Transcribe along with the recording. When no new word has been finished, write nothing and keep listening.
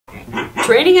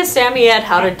Training a Samoyed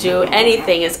how to do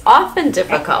anything is often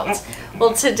difficult.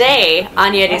 Well, today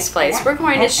on Yeti's Place, we're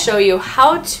going to show you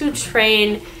how to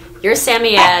train your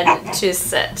Samoyed to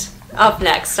sit. Up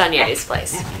next on Yeti's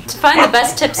Place. To find the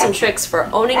best tips and tricks for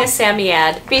owning a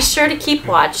Samoyed, be sure to keep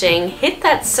watching, hit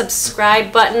that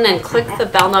subscribe button and click the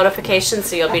bell notification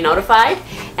so you'll be notified,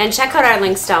 and check out our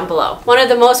links down below. One of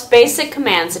the most basic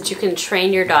commands that you can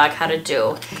train your dog how to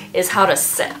do is how to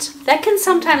sit. That can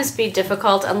sometimes be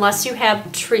difficult unless you have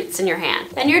treats in your hand.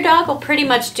 Then your dog will pretty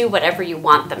much do whatever you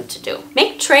want them to do.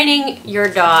 Make training your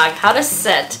dog how to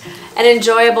sit an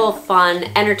enjoyable, fun,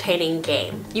 entertaining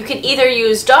game. You can either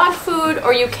use dog food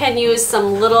or you can use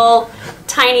some little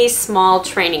tiny small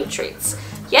training treats.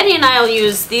 Yeti and I will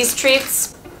use these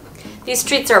treats. These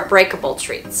treats are breakable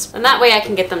treats, and that way I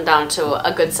can get them down to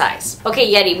a good size.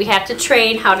 Okay, Yeti, we have to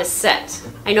train how to sit.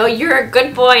 I know you're a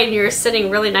good boy and you're sitting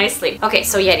really nicely. Okay,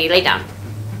 so Yeti, lay down.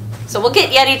 So we'll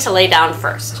get Yeti to lay down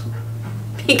first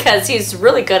because he's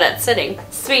really good at sitting.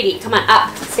 Sweetie, come on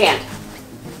up, stand.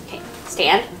 Okay,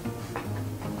 stand.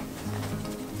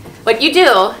 What you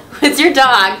do with your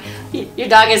dog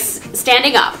is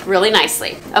standing up really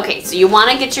nicely. Okay, so you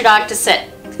want to get your dog to sit.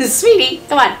 Sweetie,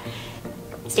 come on.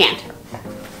 Stand.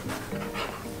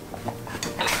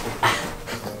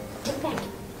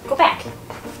 Go back.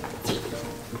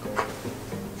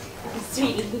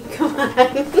 Sweetie, come on.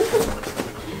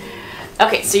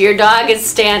 Okay, so your dog is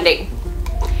standing.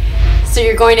 So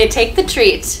you're going to take the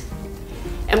treat,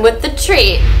 and with the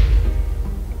treat,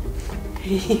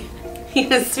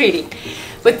 Sweetie,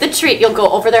 with the treat, you'll go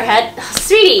over their head.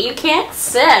 Sweetie, you can't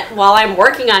sit while I'm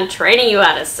working on training you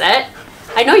how to sit.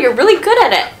 I know you're really good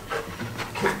at it.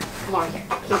 Come over here.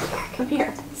 Come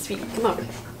here. Sweetie, come over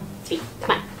here. Sweetie,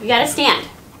 come on. You gotta stand.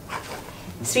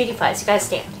 Sweetie Fuzz, you gotta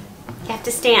stand. You have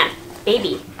to stand.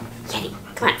 Baby. Yeti,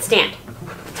 come on, stand.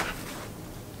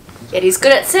 Yeti's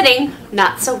good at sitting,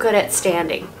 not so good at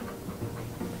standing.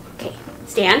 Okay,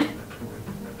 stand.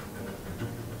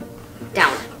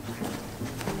 Down.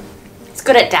 It's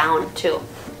good at down, too.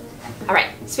 All right,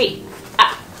 sweet.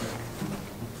 Up.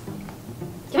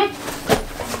 Come here.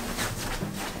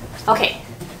 Okay,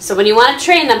 so when you want to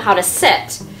train them how to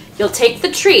sit, you'll take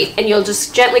the treat and you'll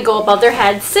just gently go above their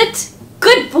head. Sit.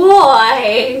 Good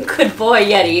boy. Good boy,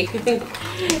 Yeti.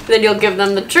 Then you'll give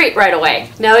them the treat right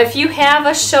away. Now, if you have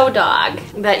a show dog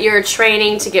that you're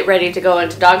training to get ready to go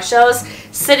into dog shows,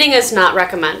 sitting is not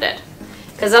recommended.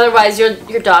 Because otherwise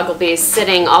your dog will be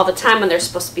sitting all the time when they're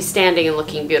supposed to be standing and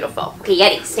looking beautiful. Okay,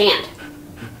 Yeti, stand.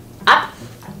 Up.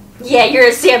 Yeah, you're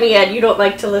a Samoyed. You don't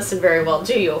like to listen very well,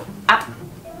 do you? Up.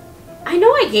 I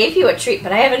know I gave you a treat,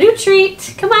 but I have a new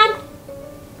treat. Come on.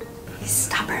 He's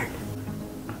stubborn.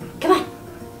 Come on.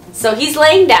 So he's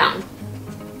laying down.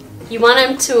 You want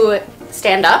him to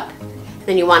stand up,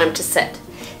 then you want him to sit.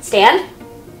 Stand.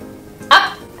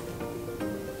 Up.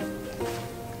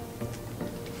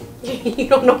 You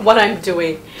don't know what I'm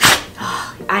doing.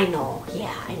 Oh, I know.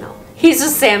 Yeah, I know. He's a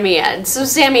Samoyed, so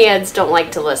Samoyeds don't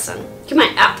like to listen. Come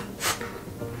on, up.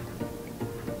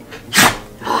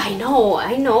 Oh,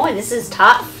 I know. This is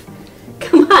tough.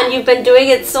 Come on, you've been doing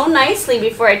it so nicely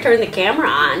before I turn the camera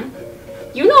on.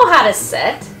 You know how to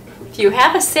sit. If you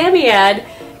have a Samoyed,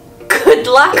 good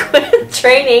luck with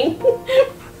training.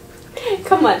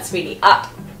 Come on, sweetie,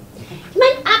 up. Come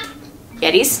on, up.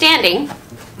 Yeti's standing.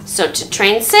 So to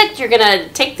train sit, you're gonna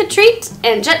take the treat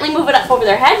and gently move it up over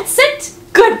their head. Sit.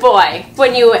 Good boy.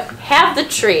 When you have the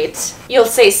treat, you'll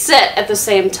say sit at the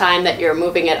same time that you're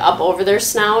moving it up over their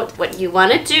snout. What you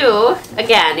want to do,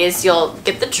 again, is you'll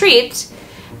get the treat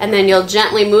and then you'll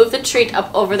gently move the treat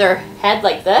up over their head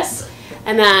like this.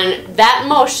 And then that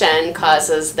motion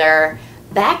causes their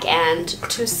back end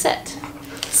to sit.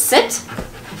 Sit.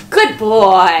 Good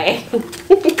boy.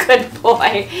 Good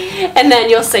boy. And then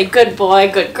you'll say good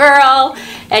boy, good girl,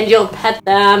 and you'll pet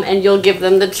them and you'll give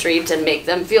them the treat and make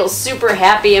them feel super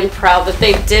happy and proud that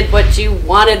they did what you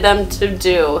wanted them to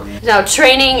do. Now,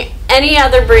 training any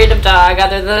other breed of dog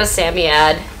other than a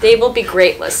Samoyed, they will be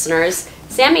great listeners.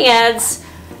 Samoyeds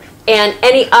and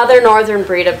any other northern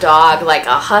breed of dog like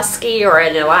a Husky or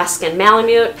an Alaskan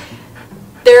Malamute,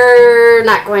 they're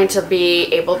not going to be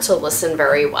able to listen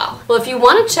very well. Well, if you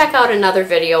want to check out another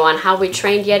video on how we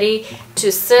trained Yeti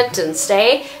to sit and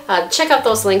stay, check out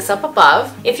those links up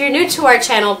above. If you're new to our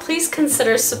channel, please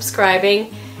consider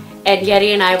subscribing, and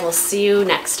Yeti and I will see you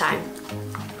next time.